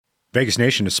Vegas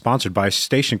Nation is sponsored by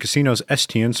Station Casinos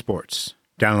STN Sports.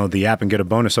 Download the app and get a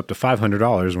bonus up to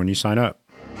 $500 when you sign up.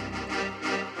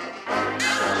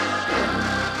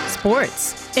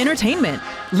 Sports, entertainment,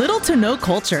 little to no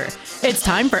culture. It's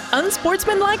time for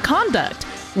Unsportsmanlike Conduct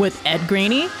with Ed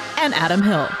Graney and Adam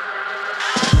Hill.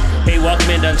 Hey, welcome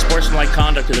into Unsportsmanlike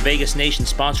Conduct of the Vegas Nation,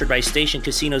 sponsored by Station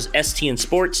Casinos STN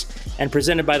Sports and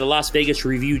presented by the Las Vegas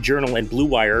Review-Journal and Blue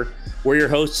Wire. We're your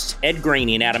hosts, Ed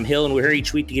Graney and Adam Hill, and we're here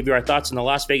each week to give you our thoughts on the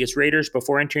Las Vegas Raiders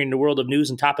before entering the world of news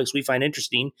and topics we find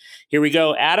interesting. Here we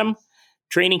go. Adam,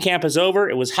 training camp is over.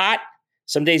 It was hot.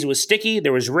 Some days it was sticky.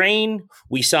 There was rain.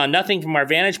 We saw nothing from our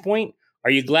vantage point.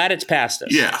 Are you glad it's past us?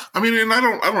 Yeah. I mean, and I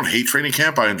don't hate training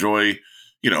camp. I enjoy,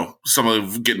 some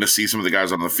of getting to see some of the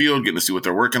guys on the field, getting to see what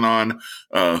they're working on,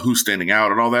 who's standing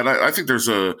out and all that. I think there's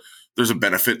a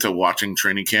benefit to watching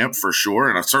training camp for sure.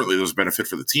 And certainly there's a benefit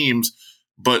for the teams.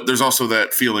 But there's also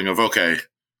that feeling of, okay,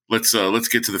 let's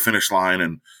get to the finish line.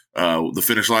 And the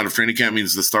finish line of training camp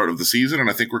means the start of the season. And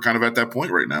I think we're kind of at that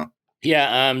point right now.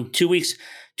 Yeah. 2 weeks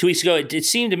ago, it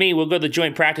seemed to me, we'll go to the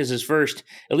joint practices first.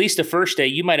 At least the first day,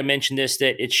 you might have mentioned this,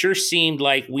 that it sure seemed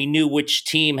like we knew which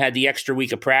team had the extra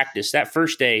week of practice. That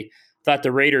first day, thought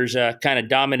the Raiders kind of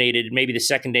dominated. Maybe the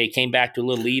second day came back to a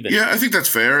little even. Yeah, I think that's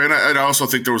fair. And I also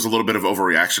think there was a little bit of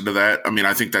overreaction to that. I mean,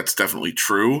 I think that's definitely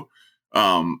true.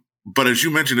 But as you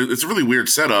mentioned, it's a really weird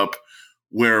setup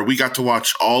where we got to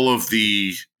watch all of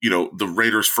the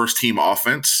Raiders' first team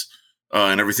offense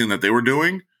and everything that they were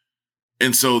doing.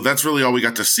 And so that's really all we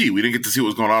got to see. We didn't get to see what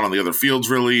was going on the other fields,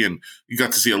 really. And you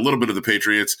got to see a little bit of the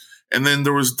Patriots. And then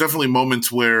there was definitely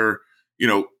moments where,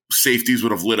 safeties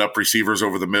would have lit up receivers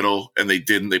over the middle, and they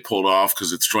didn't. They pulled off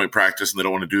because it's joint practice and they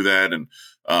don't want to do that. And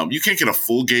you can't get a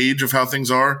full gauge of how things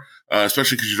are,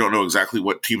 especially because you don't know exactly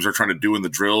what teams are trying to do in the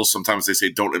drills. Sometimes they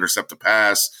say don't intercept the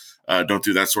pass, don't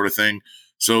do that sort of thing.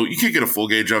 So you can't get a full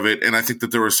gauge of it. And I think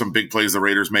that there were some big plays the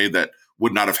Raiders made that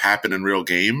would not have happened in real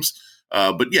games.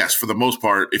 But yes, for the most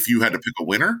part, if you had to pick a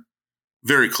winner,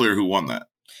 very clear who won that.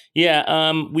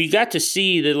 Yeah, we got to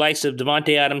see the likes of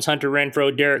Davante Adams, Hunter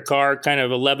Renfrow, Derek Carr, kind of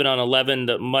 11 on 11,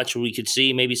 that much we could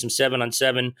see, maybe some 7 on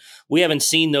 7. We haven't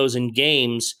seen those in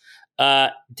games.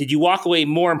 Did you walk away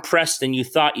more impressed than you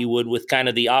thought you would with kind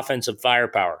of the offensive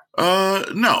firepower?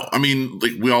 No. I mean,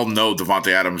 like we all know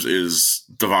Davante Adams is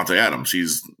Davante Adams.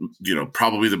 He's,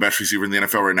 probably the best receiver in the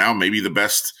NFL right now, maybe the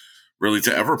best really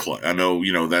to ever play. I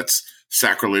know, that's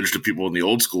sacrilege to people in the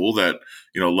old school that,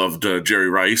 loved Jerry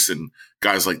Rice and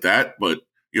guys like that. But,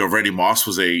 Randy Moss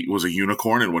was a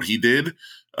unicorn in what he did.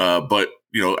 But,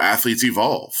 athletes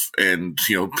evolve and,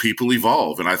 people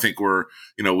evolve. And I think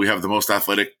we have the most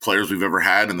athletic players we've ever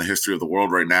had in the history of the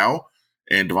world right now.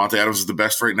 And Davante Adams is the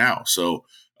best right now. So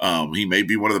he may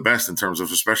be one of the best in terms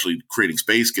of especially creating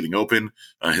space, getting open,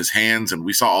 his hands. And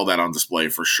we saw all that on display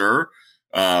for sure.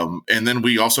 And then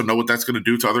we also know what that's going to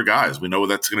do to other guys. We know what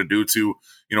that's going to do to,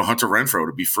 Hunter Renfrow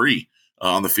to be free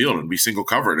on the field and be single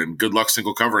covered, and good luck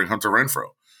single covering Hunter Renfrow.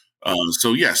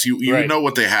 So yes, you right. know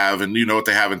what they have, and you know what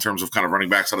they have in terms of kind of running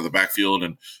backs out of the backfield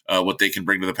and what they can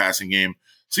bring to the passing game.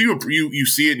 So you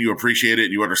see it, and you appreciate it,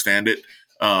 and you understand it,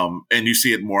 and you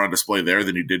see it more on display there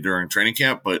than you did during training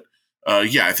camp. But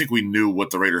I think we knew what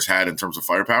the Raiders had in terms of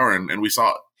firepower, and we saw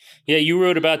it. Yeah, you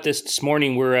wrote about this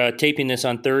morning. We're taping this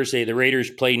on Thursday. The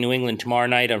Raiders play New England tomorrow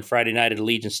night on Friday night at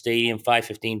Allegiant Stadium,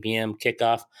 5:15 p.m.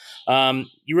 kickoff.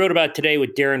 You wrote about today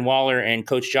with Darren Waller and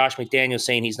Coach Josh McDaniels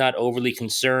saying he's not overly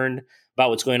concerned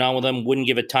about what's going on with him, wouldn't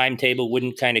give a timetable,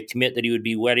 wouldn't kind of commit that he would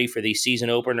be ready for the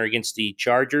season opener against the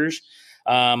Chargers.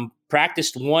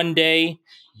 Practiced one day,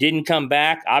 didn't come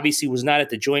back, obviously was not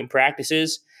at the joint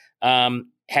practices.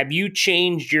 Have you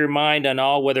changed your mind on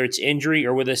all, whether it's injury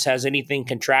or whether this has anything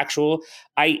contractual?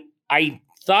 I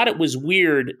thought it was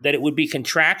weird that it would be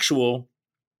contractual,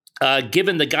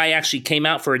 given the guy actually came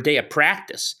out for a day of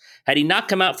practice. Had he not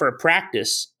come out for a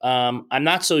practice, I'm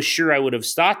not so sure I would have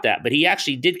thought that, but he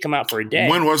actually did come out for a day.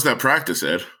 When was that practice,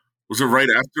 Ed? Was it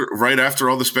right after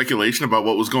all the speculation about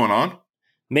what was going on?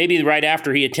 Maybe right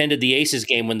after he attended the Aces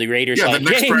game when the Raiders the had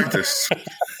next game. practice.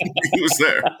 He was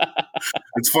there.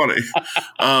 It's funny.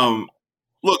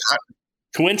 Look,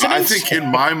 coincidence? I think in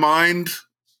my mind,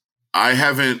 I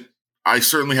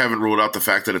certainly haven't ruled out the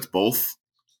fact that it's both.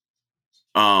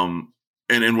 And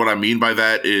what I mean by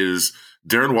that is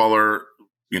Darren Waller,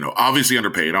 obviously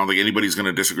underpaid. I don't think anybody's going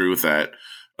to disagree with that.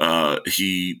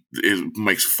 He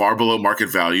makes far below market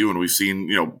value, and we've seen,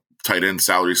 tight end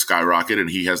salary skyrocket, and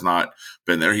he has not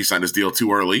been there. He signed his deal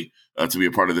too early to be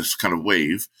a part of this kind of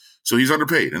wave. So he's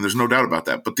underpaid, and there's no doubt about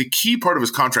that. But the key part of his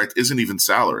contract isn't even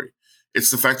salary. It's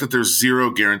the fact that there's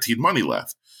zero guaranteed money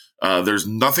left. There's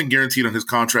nothing guaranteed on his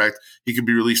contract. He could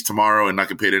be released tomorrow and not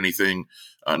get paid anything.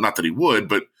 Not that he would,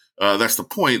 but that's the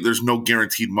point. There's no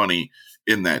guaranteed money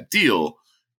in that deal.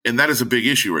 And that is a big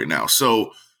issue right now.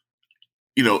 So,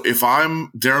 if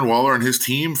I'm Darren Waller and his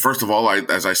team, first of all,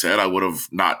 as I said, I would have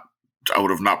not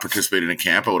participated in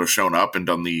camp. I would have shown up and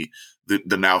done the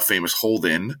now famous hold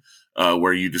in,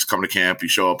 where you just come to camp, you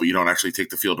show up, but you don't actually take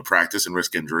the field to practice and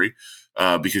risk injury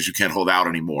because you can't hold out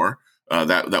anymore.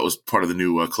 That was part of the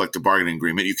new collective bargaining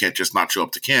agreement. You can't just not show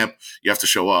up to camp. You have to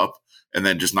show up and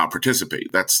then just not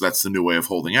participate. That's the new way of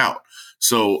holding out.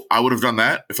 So I would have done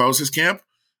that if I was his camp,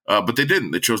 but they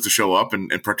didn't. They chose to show up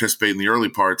and participate in the early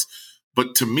parts.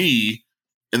 But to me,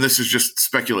 and this is just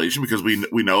speculation because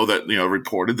we know that,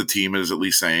 reported the team is at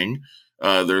least saying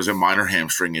there's a minor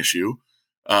hamstring issue.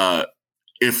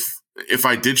 If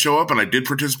I did show up and I did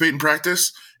participate in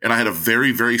practice and I had a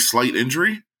very, very slight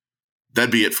injury,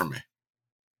 that'd be it for me.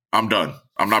 I'm done.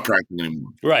 I'm not practicing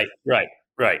anymore. Right.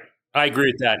 I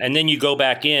agree with that. And then you go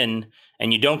back in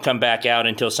and you don't come back out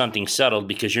until something's settled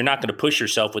because you're not going to push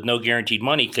yourself with no guaranteed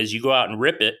money because you go out and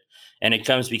rip it and it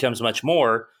becomes much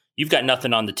more. You've got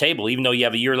nothing on the table. Even though you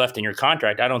have a year left in your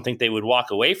contract, I don't think they would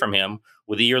walk away from him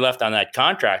with a year left on that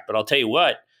contract. But I'll tell you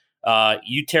what,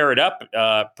 you tear it up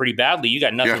pretty badly. You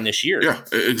got nothing this year. Yeah,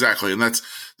 exactly. And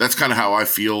that's kind of how I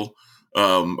feel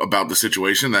about the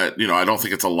situation. That, I don't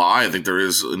think it's a lie. I think there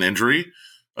is an injury.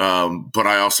 But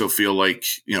I also feel like,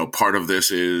 part of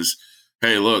this is,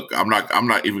 hey, look, I'm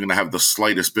not even going to have the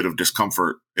slightest bit of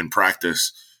discomfort in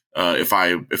practice if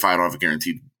I don't have a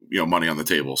guaranteed money on the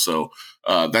table. So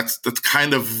that's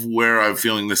kind of where I'm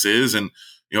feeling this is. And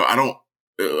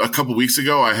a couple weeks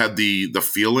ago I had the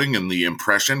feeling and the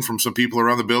impression from some people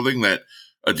around the building that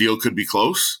a deal could be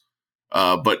close.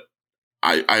 But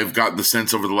I've gotten the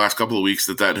sense over the last couple of weeks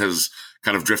that has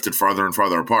kind of drifted farther and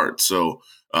farther apart. So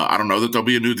I don't know that there'll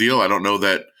be a new deal. I don't know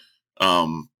that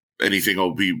anything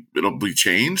it'll be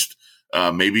changed.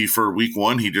 Maybe for week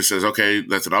one, he just says, okay,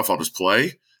 that's enough. I'll just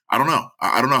play. I don't know.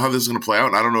 I don't know how this is going to play out.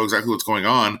 And I don't know exactly what's going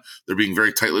on. They're being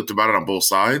very tight-lipped about it on both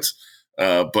sides.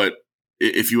 But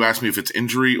if you ask me if it's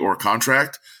injury or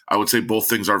contract, I would say both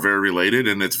things are very related.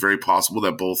 And it's very possible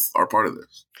that both are part of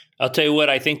this. I'll tell you what,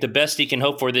 I think the best he can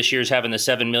hope for this year is having the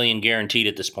 $7 million guaranteed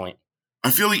at this point.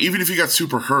 I feel like even if he got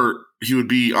super hurt, he would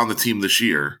be on the team this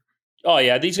year. Oh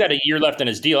yeah, he's got a year left in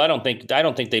his deal. I don't think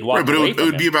they'd walk away from him. But it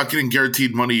would be about getting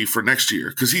guaranteed money for next year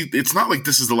because it's not like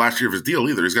this is the last year of his deal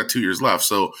either. He's got 2 years left,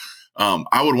 so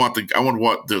I would want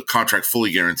the contract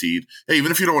fully guaranteed. Hey,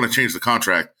 even if you don't want to change the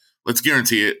contract, let's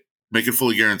guarantee it, make it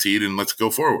fully guaranteed, and let's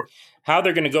go forward. How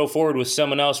they're going to go forward with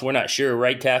someone else, we're not sure.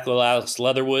 Right tackle Alex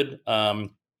Leatherwood,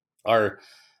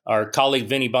 our colleague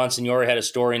Vinny Bonsignore had a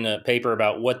story in the paper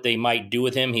about what they might do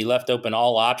with him. He left open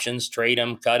all options: trade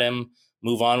him, cut him,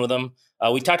 move on with him.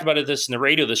 We talked about this in the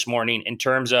radio this morning in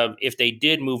terms of if they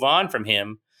did move on from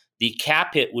him, the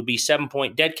cap hit would be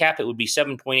dead cap hit would be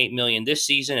 $7.8 million this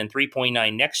season and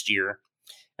 $3.9 next year.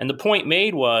 And the point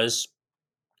made was,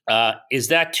 is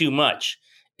that too much?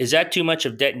 Is that too much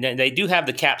of debt? They do have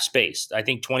the cap space. I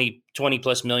think 20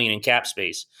 plus million in cap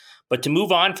space. But to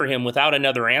move on for him without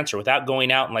another answer, without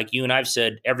going out and like you and I've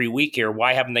said every week here,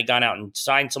 why haven't they gone out and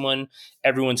signed someone?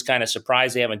 Everyone's kind of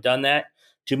surprised they haven't done that.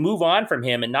 To move on from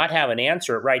him and not have an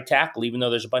answer at right tackle, even though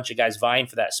there's a bunch of guys vying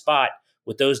for that spot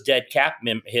with those dead cap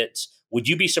hits, would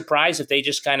you be surprised if they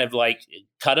just kind of like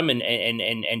cut him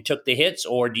and took the hits?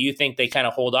 Or do you think they kind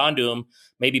of hold on to him,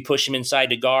 maybe push him inside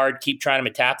to guard, keep trying him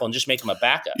at tackle and just make him a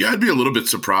backup? Yeah, I'd be a little bit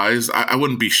surprised. I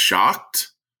wouldn't be shocked.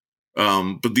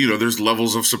 But there's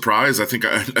levels of surprise. I think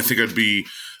I'd be,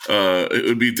 it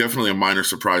would be definitely a minor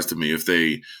surprise to me if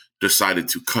they decided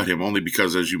to cut him, only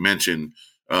because, as you mentioned,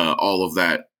 all of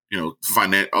that,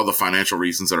 all the financial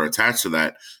reasons that are attached to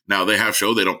that. Now they have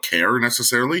shown they don't care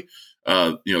necessarily.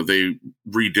 They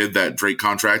redid that Drake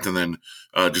contract and then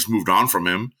just moved on from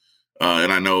him.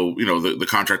 And I know, the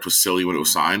contract was silly when it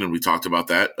was signed, and we talked about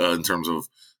that in terms of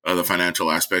the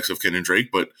financial aspects of Kenyon Drake.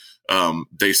 But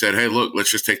they said, hey, look,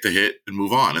 let's just take the hit and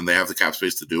move on. And they have the cap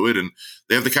space to do it. And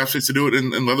they have the cap space to do it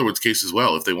in Leatherwood's case as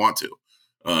well, if they want to.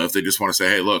 If they just want to say,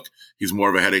 hey, look, he's more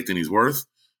of a headache than he's worth.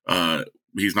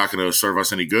 He's not going to serve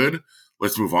us any good.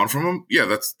 Let's move on from him. Yeah,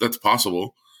 that's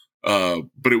possible.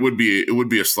 But it would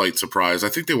be a slight surprise. I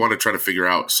think they want to try to figure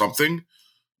out something,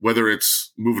 whether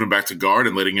it's moving him back to guard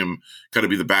and letting him kind of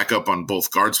be the backup on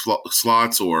both guard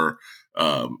slots, or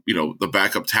the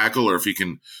backup tackle, or if he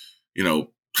can,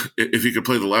 if he could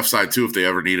play the left side too, if they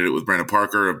ever needed it with Brandon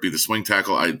Parker, it'd be the swing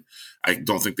tackle. I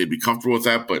don't think they'd be comfortable with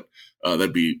that, but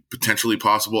that'd be potentially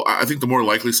possible. I think the more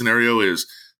likely scenario is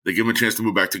they give him a chance to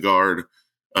move back to guard.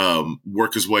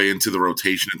 work his way into the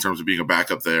rotation in terms of being a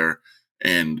backup there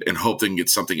and hope they can get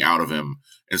something out of him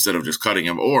instead of just cutting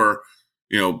him. Or,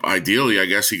 ideally, I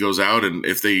guess he goes out, and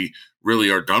if they really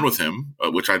are done with him,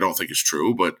 which I don't think is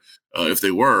true, but if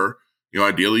they were,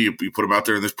 ideally you put him out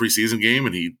there in this preseason game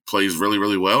and he plays really,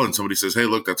 really well, and somebody says, hey,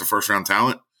 look, that's a first-round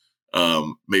talent.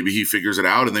 Maybe he figures it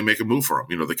out and they make a move for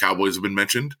him. The Cowboys have been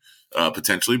mentioned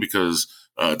potentially because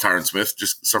Tyron Smith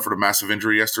just suffered a massive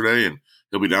injury yesterday and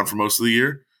he'll be down for most of the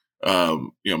year.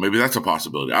 Maybe that's a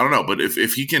possibility. I don't know. But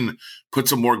if he can put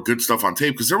some more good stuff on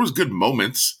tape, because there was good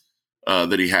moments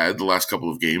that he had the last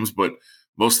couple of games, but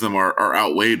most of them are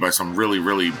outweighed by some really,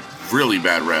 really, really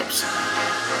bad reps.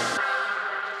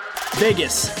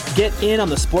 Vegas, get in on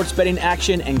the sports betting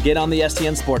action and get on the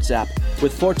STN Sports app.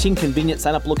 With 14 convenient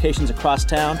sign-up locations across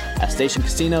town at Station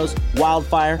Casinos,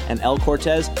 Wildfire, and El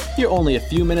Cortez, you're only a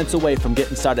few minutes away from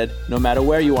getting started, no matter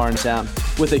where you are in town.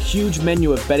 With a huge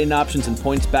menu of betting options and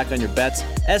points back on your bets,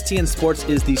 STN Sports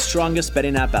is the strongest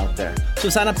betting app out there. So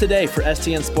sign up today for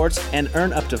STN Sports and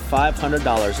earn up to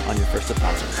 $500 on your first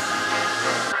deposit.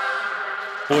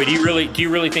 Boy, do you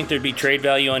really think there'd be trade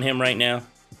value on him right now?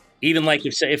 Even like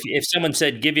if someone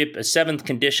said give you a seventh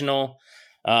conditional,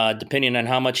 depending on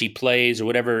how much he plays or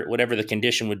whatever the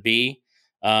condition would be.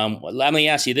 Let me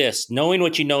ask you this: knowing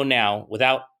what you know now,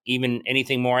 without even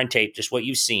anything more on tape, just what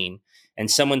you've seen,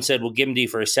 and someone said, "We'll give him to you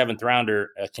for a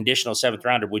conditional seventh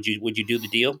rounder," would you do the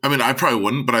deal? I mean, I probably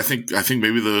wouldn't, but I think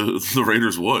maybe the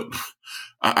Raiders would.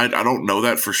 I don't know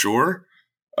that for sure.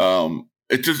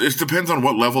 It depends on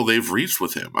what level they've reached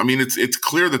with him. I mean, it's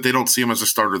clear that they don't see him as a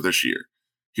starter this year.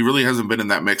 He really hasn't been in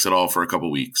that mix at all for a couple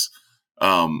weeks.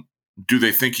 Do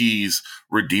they think he's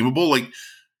redeemable? I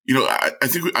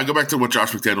think I go back to what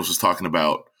Josh McDaniels was talking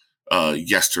about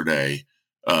yesterday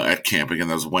at camp. Again,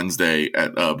 that was Wednesday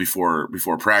at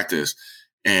before practice.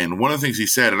 And one of the things he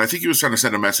said, and I think he was trying to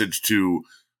send a message to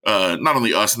not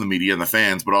only us and the media and the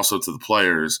fans, but also to the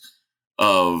players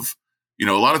of,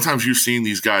 a lot of times you've seen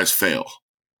these guys fail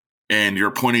and you're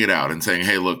pointing it out and saying,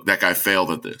 hey, look, that guy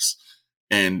failed at this.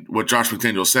 And what Josh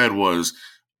McDaniels said was,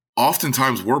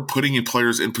 oftentimes we're putting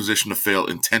players in position to fail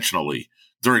intentionally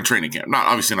during training camp.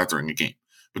 Obviously not during a game,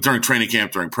 but during training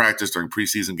camp, during practice, during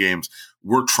preseason games,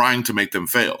 we're trying to make them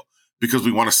fail because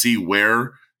we want to see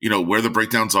where the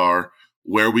breakdowns are,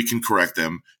 where we can correct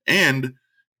them. And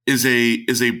is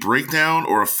a breakdown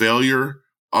or a failure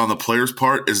on the player's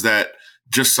part, is that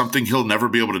just something he'll never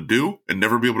be able to do and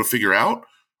never be able to figure out?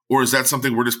 Or is that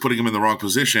something we're just putting him in the wrong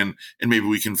position and maybe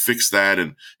we can fix that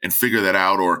and figure that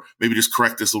out, or maybe just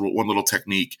correct this one little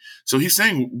technique? So he's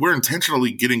saying we're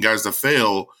intentionally getting guys to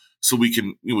fail so we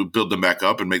can build them back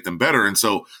up and make them better. And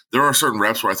so there are certain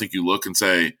reps where I think you look and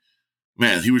say,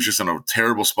 man, he was just in a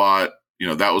terrible spot.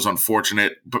 That was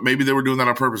unfortunate, but maybe they were doing that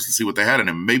on purpose to see what they had in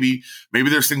him. Maybe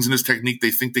there's things in his technique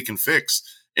they think they can fix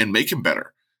and make him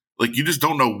better. You just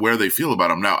don't know where they feel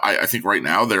about him. Now, I think right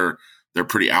now they're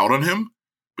pretty out on him.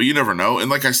 But you never know.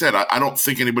 And like I said, I don't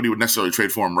think anybody would necessarily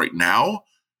trade for him right now.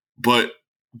 But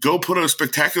go put a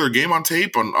spectacular game on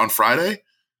tape on Friday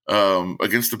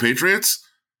against the Patriots.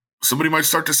 Somebody might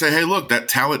start to say, hey, look, that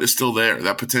talent is still there.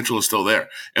 That potential is still there.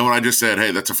 And when I just said,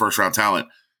 hey, that's a first-round talent,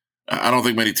 I don't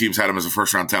think many teams had him as a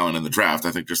first-round talent in the draft.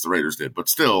 I think just the Raiders did. But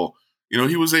still,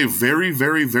 he was a very,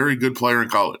 very, very good player in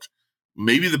college.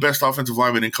 Maybe the best offensive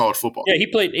lineman in college football. Yeah,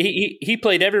 he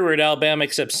played everywhere at Alabama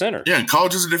except center. Yeah, and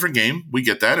college is a different game. We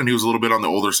get that, and he was a little bit on the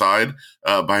older side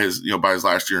by his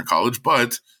last year in college,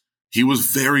 but he was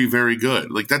very, very good.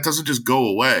 That doesn't just go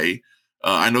away.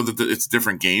 I know that it's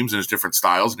different games and it's different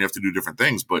styles, and you have to do different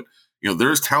things, but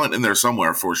there's talent in there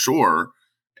somewhere for sure.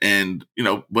 And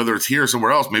whether it's here or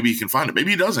somewhere else, maybe he can find it.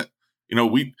 Maybe he doesn't.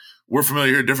 We're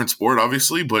familiar here, different sport,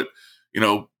 obviously, but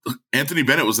Anthony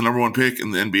Bennett was the number one pick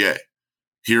in the NBA.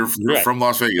 Here right. From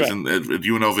Las Vegas right. at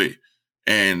UNLV.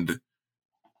 And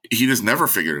he just never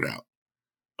figured it out.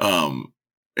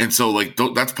 And so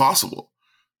that's possible.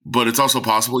 But it's also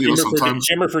possible, sometimes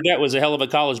Jimmer Fredette was a hell of a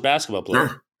college basketball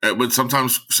player. Sure. But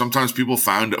sometimes people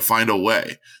find a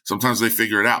way. Sometimes they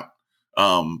figure it out.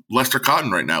 Lester Cotton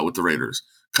right now with the Raiders,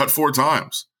 cut 4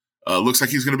 times. Looks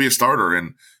like he's going to be a starter.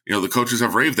 And, the coaches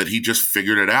have raved that he just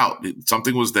figured it out.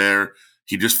 Something was there.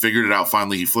 He just figured it out.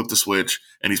 Finally, he flipped the switch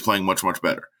and he's playing much, much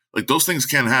better. Those things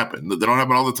can happen. They don't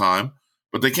happen all the time,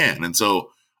 but they can. And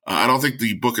so I don't think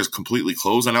the book is completely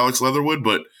closed on Alex Leatherwood,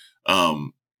 but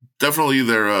definitely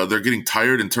they're getting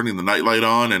tired and turning the nightlight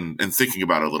on and thinking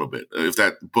about it a little bit, if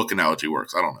that book analogy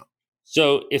works. I don't know.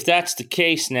 So if that's the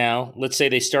case now, let's say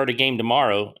they start a game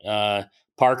tomorrow.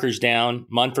 Parker's down,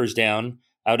 Munford's down.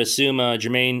 I would assume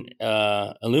Jermaine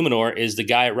Illuminor is the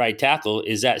guy at right tackle.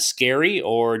 Is that scary,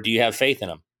 or do you have faith in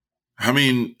him? I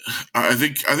mean, I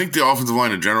think the offensive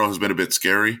line in general has been a bit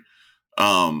scary.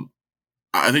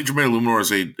 I think Jermaine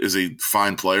Eluemunor is a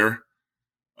fine player.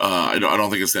 I don't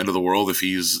think it's the end of the world if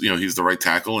he's the right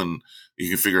tackle and you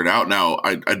can figure it out. Now,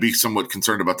 I'd be somewhat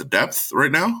concerned about the depth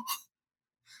right now.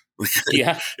 Like,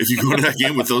 yeah, if you go into that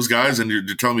game with those guys and you're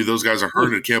telling me those guys are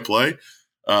hurt and can't play,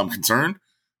 I'm concerned.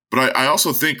 But I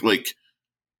also think, like,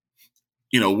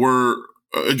 we're,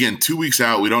 again, 2 weeks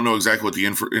out. We don't know exactly what the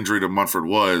injury to Munford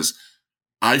was.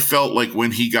 I felt like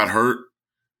when he got hurt,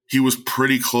 he was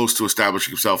pretty close to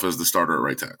establishing himself as the starter at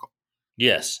right tackle.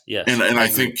 Yes. And I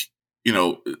think,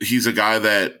 he's a guy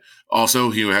that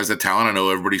also he has the talent. I know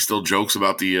everybody still jokes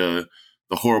about the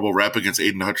horrible rep against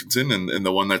Aiden Hutchinson and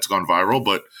the one that's gone viral,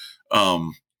 but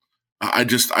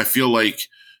I feel like,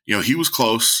 he was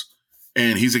close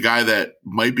and he's a guy that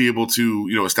might be able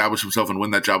to, establish himself and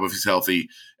win that job if he's healthy.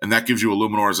 And that gives you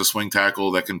Eluemunor as a swing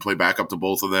tackle that can play backup to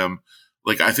both of them.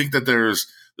 Like, I think that there's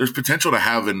potential to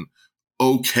have an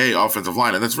okay offensive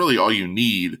line. And that's really all you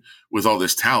need with all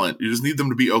this talent. You just need them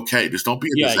to be okay. Just don't be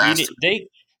a disaster.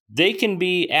 They can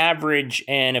be average,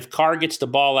 and if Carr gets the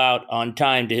ball out on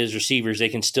time to his receivers, they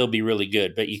can still be really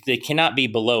good, but they cannot be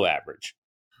below average.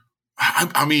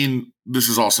 I mean, this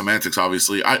is all semantics,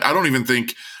 obviously. I don't even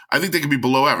think – I think they can be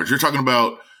below average. You're talking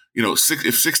about,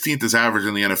 if 16th is average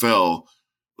in the NFL,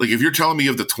 like if you're telling me you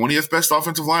have the 20th best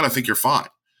offensive line, I think you're fine.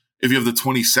 If you have the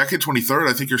 22nd, 23rd,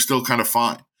 I think you're still kind of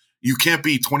fine. You can't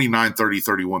be 29, 30,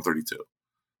 31, 32.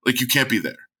 Like, you can't be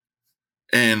there.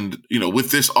 And,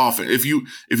 with this offense, if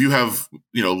you have,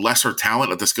 lesser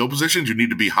talent at the skill positions, you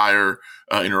need to be higher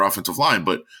in your offensive line.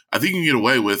 But I think you can get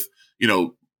away with,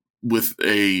 with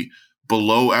a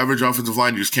below average offensive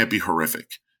line, you just can't be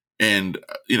horrific. And,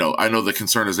 I know the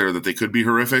concern is there that they could be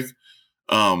horrific.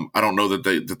 I don't know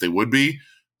that they would be,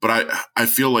 but I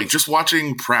feel like just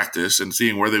watching practice and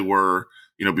seeing where they were,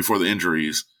 before the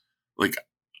injuries, like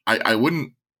I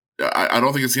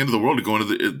don't think it's the end of the world to go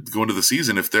into the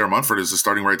season if Darren Munford is the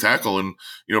starting right tackle and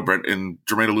Brent and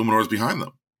Jermaine Eluemunor is behind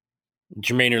them.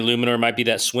 Jermaine Eluemunor might be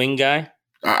that swing guy.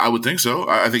 I would think so.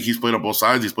 I think he's played on both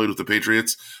sides. He's played with the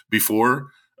Patriots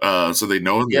before, so they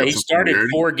know him. Yeah, he started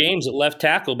 4 games at left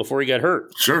tackle before he got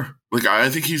hurt. Sure, like I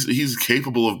think he's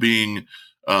capable of being,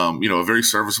 a very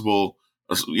serviceable,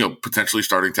 potentially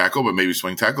starting tackle, but maybe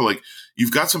swing tackle. Like,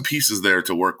 you've got some pieces there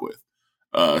to work with.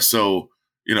 So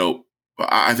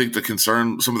I think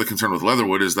some of the concern with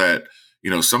Leatherwood is that,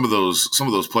 some of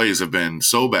those plays have been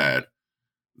so bad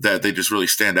that they just really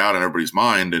stand out in everybody's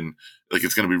mind. And like,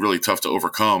 it's going to be really tough to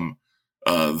overcome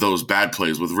those bad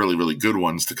plays with really, really good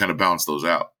ones to kind of balance those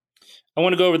out. I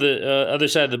want to go over the other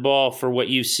side of the ball for what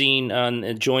you've seen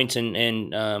on joints and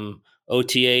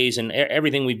OTAs and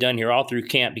everything we've done here all through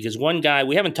camp, because one guy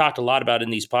we haven't talked a lot about in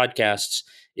these podcasts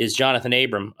is Jonathan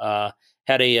Abram.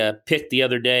 Had a pick the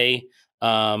other day,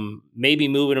 maybe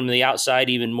moving him to the outside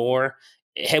even more.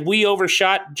 Have we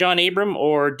overshot John Abram,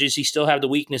 or does he still have the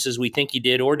weaknesses we think he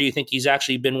did? Or do you think he's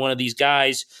actually been one of these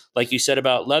guys, like you said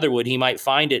about Leatherwood, he might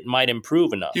find it and might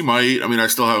improve enough? He might. I mean, I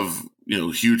still have,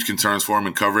 huge concerns for him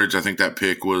in coverage. I think that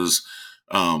pick was,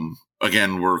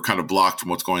 again, we're kind of blocked from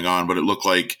what's going on, but it looked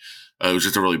like it was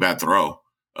just a really bad throw.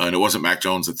 And it wasn't Mac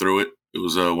Jones that threw it. It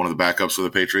was one of the backups for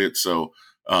the Patriots. So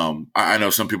I know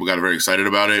some people got very excited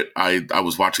about it. I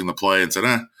was watching the play and said,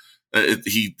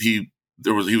 he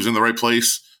was in the right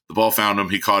place. The ball found him.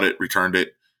 He caught it, returned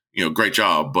it. Great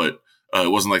job. But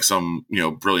it wasn't like some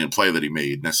brilliant play that he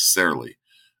made necessarily.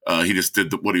 He just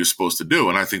did what he was supposed to do,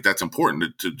 and I think that's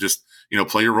important to just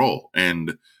play your role.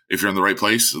 And if you're in the right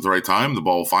place at the right time, the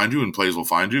ball will find you, and plays will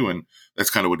find you, and that's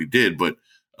kind of what he did. But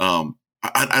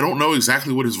I don't know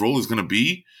exactly what his role is going to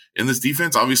be in this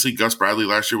defense. Obviously, Gus Bradley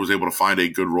last year was able to find a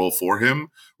good role for him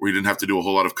where he didn't have to do a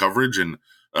whole lot of coverage, and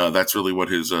that's really what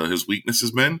his weakness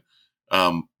has been.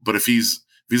 But if he's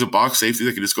a box safety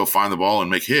that can just go find the ball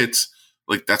and make hits,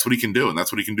 like that's what he can do, and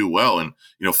that's what he can do well, and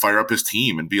fire up his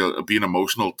team and be an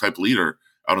emotional type leader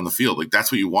out on the field. Like,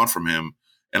 that's what you want from him,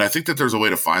 and I think that there's a way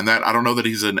to find that. I don't know that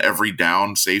he's an every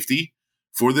down safety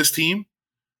for this team.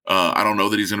 I don't know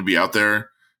that he's going to be out there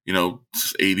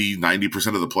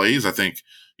 80-90% of the plays. I think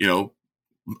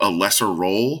a lesser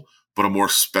role but a more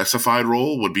specified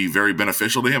role would be very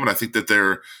beneficial to him. And I think that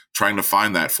they're trying to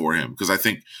find that for him, because I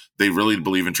think they really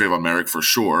believe in Trayvon Merrick for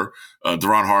sure.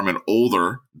 Daron Harmon,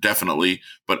 older, definitely,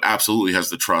 but absolutely has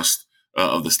the trust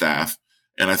of the staff.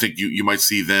 And I think you might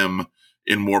see them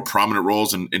in more prominent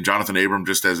roles, and Jonathan Abram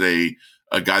just as a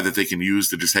guy that they can use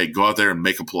to just, hey, go out there and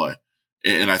make a play.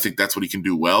 And I think that's what he can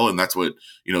do well. And that's what,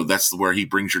 that's where he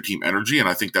brings your team energy. And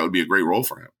I think that would be a great role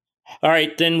for him. All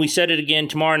right, then we said it again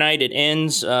tomorrow night. It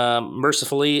ends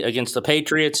mercifully against the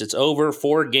Patriots. It's over,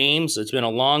 4 games. It's been a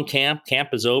long camp. Camp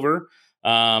is over.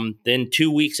 Then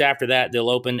 2 weeks after that, they'll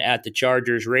open at the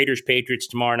Chargers. Raiders, Patriots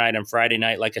tomorrow night on Friday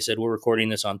night. Like I said, we're recording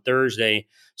this on Thursday,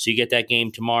 so you get that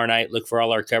game tomorrow night. Look for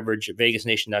all our coverage at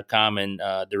VegasNation.com and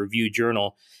the Review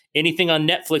Journal. Anything on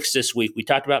Netflix this week? We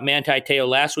talked about Manti Te'o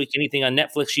last week. Anything on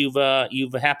Netflix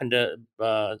you've happened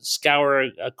to scour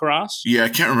across? Yeah, I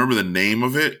can't remember the name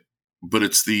of it, but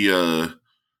it's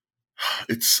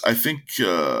I think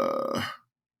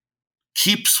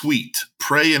Keep Sweet,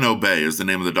 Pray and Obey is the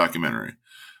name of the documentary.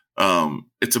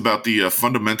 It's about the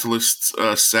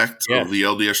fundamentalist sect of the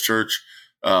LDS Church.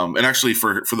 And actually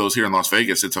for those here in Las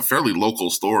Vegas, it's a fairly local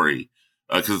story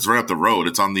because it's right up the road.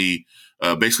 It's on the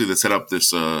basically they set up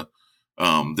this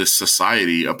this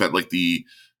society up at like the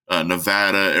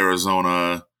Nevada,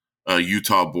 Arizona,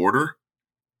 Utah border.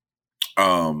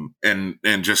 And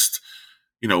just,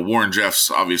 Warren Jeffs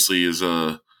obviously is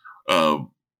he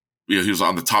was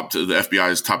on the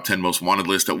FBI's top 10 most wanted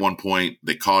list at one point.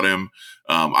 They caught him.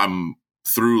 I'm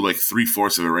through like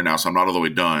 3/4 of it right now, so I'm not all the way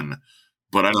done.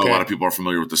 But I know a lot of people are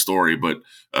familiar with the story. But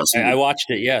I watched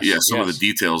it. Yes. Yeah. Some of the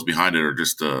details behind it are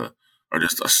just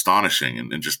astonishing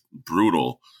and just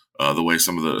brutal. The way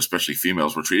some of the, especially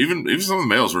females, were treated. Even some of the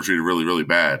males were treated really, really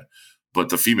bad. But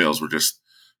the females were just,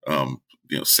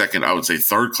 second, I would say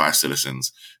third class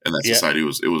citizens in that society.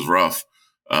 It was rough.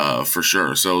 For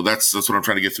sure. So that's what I'm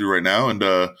trying to get through right now. And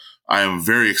I am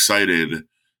very excited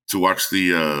to watch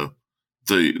the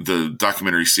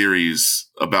documentary series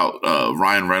about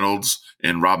Ryan Reynolds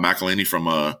and Rob McElhenney from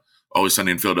Always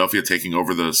Sunny in Philadelphia taking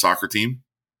over the soccer team.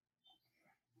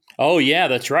 Oh, yeah,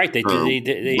 that's right. They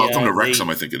Welcome to Wrexham,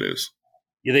 I think it is.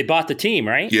 Yeah, they bought the team,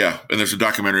 right? Yeah, and there's a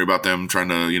documentary about them trying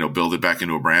to, build it back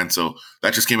into a brand. So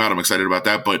that just came out. I'm excited about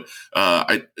that. But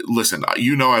I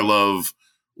love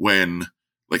when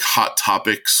like hot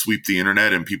topics sweep the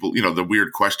internet and people, the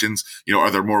weird questions,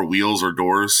 are there more wheels or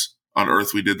doors on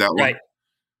Earth? We did that one.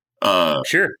 Right.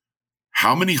 Sure.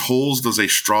 How many holes does a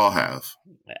straw have?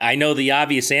 I know the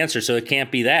obvious answer, so it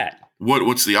can't be that.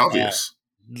 What's the obvious?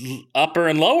 Upper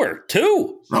and lower,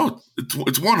 2. No,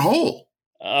 it's one hole.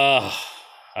 All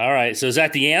right. So is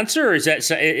that the answer, or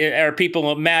are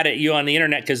people mad at you on the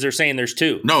internet because they're saying there's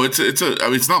 2? No,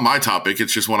 it's not my topic.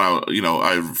 It's just one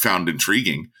I found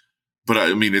intriguing. But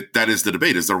I mean, that is the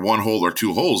debate. Is there one hole or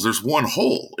 2 holes? There's one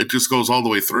hole. It just goes all the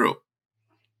way through.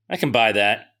 I can buy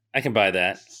that.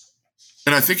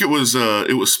 And I think it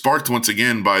was sparked once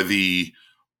again by the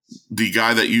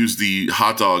guy that used the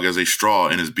hot dog as a straw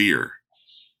in his beer.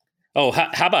 Oh,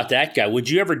 how about that guy? Would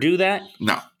you ever do that?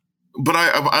 No. But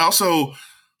I also,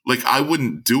 I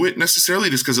wouldn't do it necessarily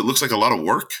just because it looks like a lot of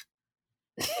work.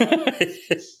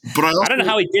 But I don't know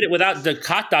how he did it without the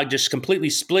hot dog just completely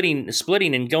splitting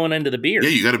and going into the beer. Yeah,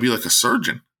 you got to be like a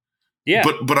surgeon. Yeah.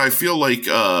 But I feel like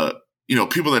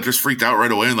people that just freaked out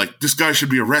right away and like, this guy should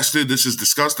be arrested. This is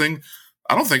disgusting.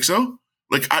 I don't think so.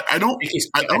 Like I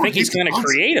think he's kind of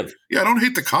creative. Yeah, I don't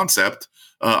hate the concept.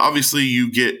 Obviously,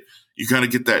 you kind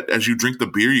of get that as you drink the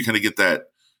beer. You kind of get that.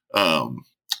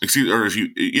 As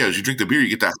you drink the beer, you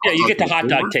get that. You get the hot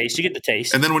dog taste. You get the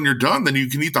taste, and then when you're done, then you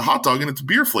can eat the hot dog, and it's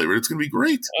beer flavored. It's going to be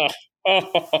great. I'm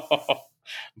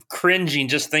cringing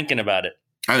just thinking about it.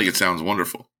 I think it sounds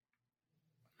wonderful,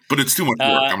 but it's too much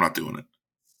work. I'm not doing it.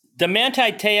 The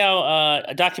Manti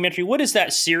Te'o documentary. What is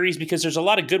that series? Because there's a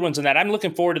lot of good ones in that. I'm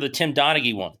looking forward to the Tim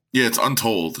Donaghy one. Yeah, it's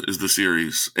Untold is the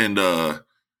series, and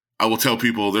I will tell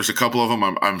people there's a couple of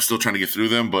them. I'm still trying to get through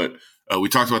them, but. We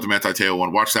talked about the Manti Te'o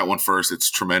one. Watch that one first. It's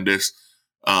tremendous.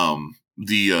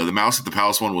 The Mouse at the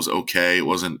Palace one was okay. It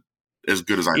wasn't as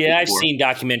good as I. Yeah, I've seen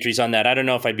documentaries on that. I don't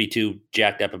know if I'd be too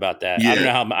jacked up about that. Yeah.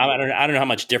 I don't know how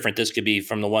much different this could be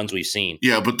from the ones we've seen.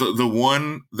 Yeah, but the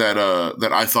one that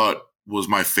I thought was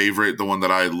my favorite, the one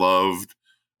that I loved,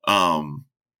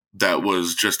 that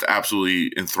was just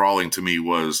absolutely enthralling to me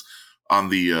was on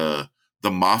the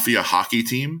Mafia hockey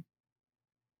team.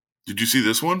 Did you see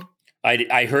this one?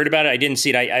 I heard about it. I didn't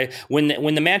see it. When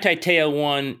the Manti Te'o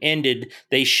one ended,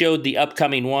 they showed the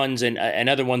upcoming ones and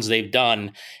other ones they've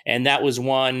done, and that was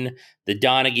one. The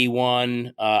Donaghy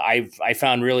one, I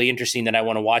found really interesting that I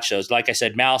want to watch those. Like I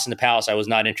said, Malice in the Palace, I was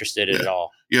not interested in at all.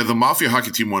 Yeah, the Mafia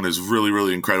hockey team one is really,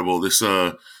 really incredible. This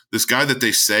guy that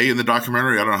they say in the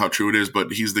documentary, I don't know how true it is,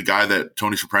 but he's the guy that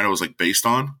Tony Soprano was based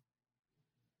on.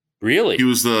 Really? He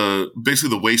was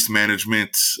basically the waste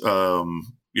management,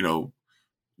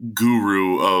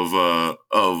 guru of I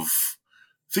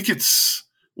think it's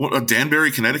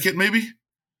Danbury, Connecticut, maybe.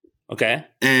 Okay.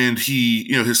 And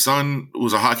he, his son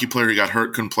was a hockey player. He got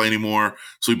hurt, couldn't play anymore.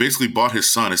 So he basically bought his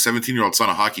 17-year-old son,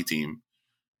 a hockey team.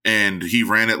 and he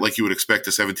ran it like you would expect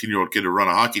a 17-year-old kid to run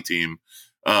a hockey team.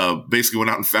 Basically went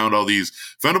out and found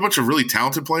a bunch of really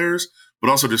talented players, but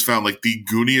also just found like the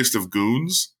gooniest of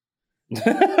goons.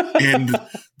 And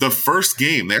the first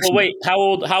game, how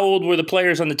old were the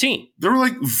players on the team? They were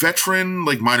like veteran,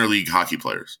 like minor league hockey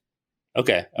players.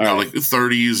 Okay. Like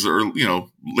 30s or,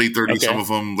 late 30s, some of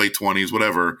them late 20s,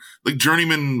 whatever, like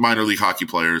journeyman minor league hockey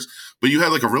players. But you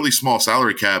had like a really small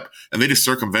salary cap, and they just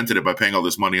circumvented it by paying all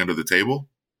this money under the table.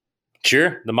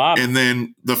 Sure, the mob. And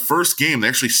then the first game, they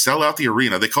actually sell out the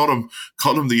arena. They called them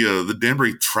the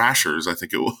Danbury Trashers, I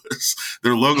think it was.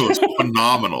 Their logo is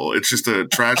phenomenal. It's just a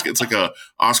trash. It's like a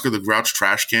Oscar the Grouch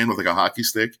trash can with like a hockey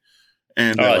stick.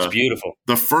 And it's beautiful.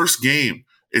 The first game,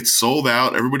 it's sold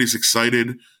out. Everybody's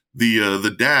excited.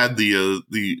 The dad,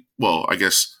 I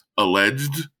guess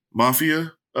alleged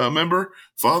mafia member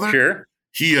father. Sure.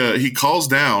 He calls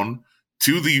down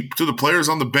to the players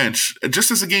on the bench just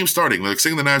as the game's starting, like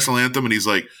singing the national anthem, and he's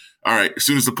like, "All right, as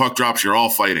soon as the puck drops, you're all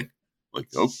fighting." Like,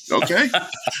 oh, okay.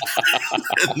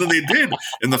 And then they did,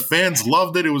 and the fans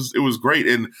loved it. It was great,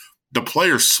 and the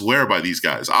players swear by these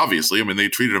guys. Obviously, I mean, they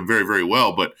treated them very, very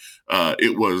well, but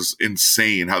it was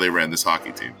insane how they ran this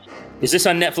hockey team. Is this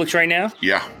on Netflix right now?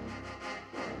 Yeah.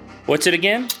 What's it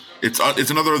again? It's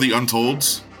another of the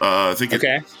Untolds. I think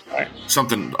okay. All right.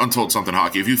 Something Untold something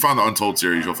hockey. If you find the Untold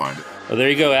series, you'll find it. Well, there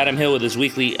you go. Adam Hill with his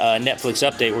weekly Netflix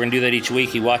update. We're going to do that each week.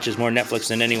 He watches more Netflix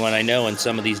than anyone I know in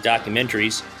some of these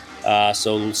documentaries.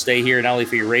 So stay here not only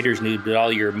for your Raiders news, but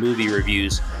all your movie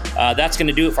reviews. That's going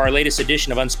to do it for our latest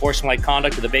edition of Unsportsmanlike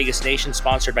Conduct of the Vegas Nation,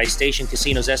 sponsored by Station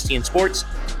Casinos STN Sports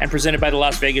and presented by the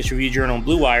Las Vegas Review-Journal and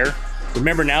Blue Wire.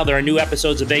 Remember now, there are new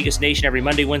episodes of Vegas Nation every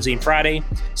Monday, Wednesday, and Friday.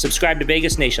 Subscribe to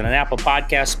Vegas Nation on Apple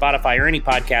Podcasts, Spotify, or any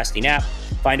podcasting app.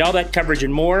 Find all that coverage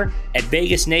and more at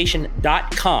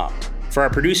vegasnation.com. For our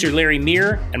producer, Larry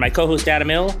Meir, and my co-host, Adam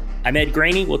Hill, I'm Ed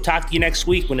Graney. We'll talk to you next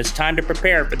week when it's time to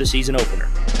prepare for the season opener.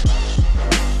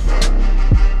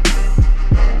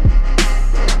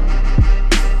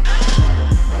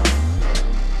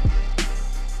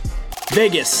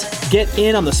 Vegas, get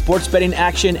in on the sports betting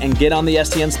action and get on the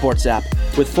STN Sports app.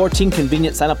 With 14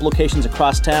 convenient sign-up locations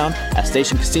across town at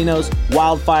Station Casinos,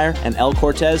 Wildfire, and El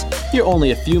Cortez, you're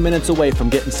only a few minutes away from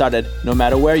getting started, no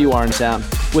matter where you are in town.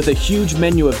 With a huge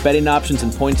menu of betting options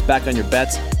and points back on your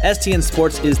bets, STN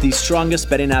Sports is the strongest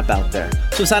betting app out there.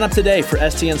 So sign up today for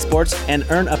STN Sports and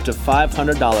earn up to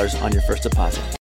 $500 on your first deposit.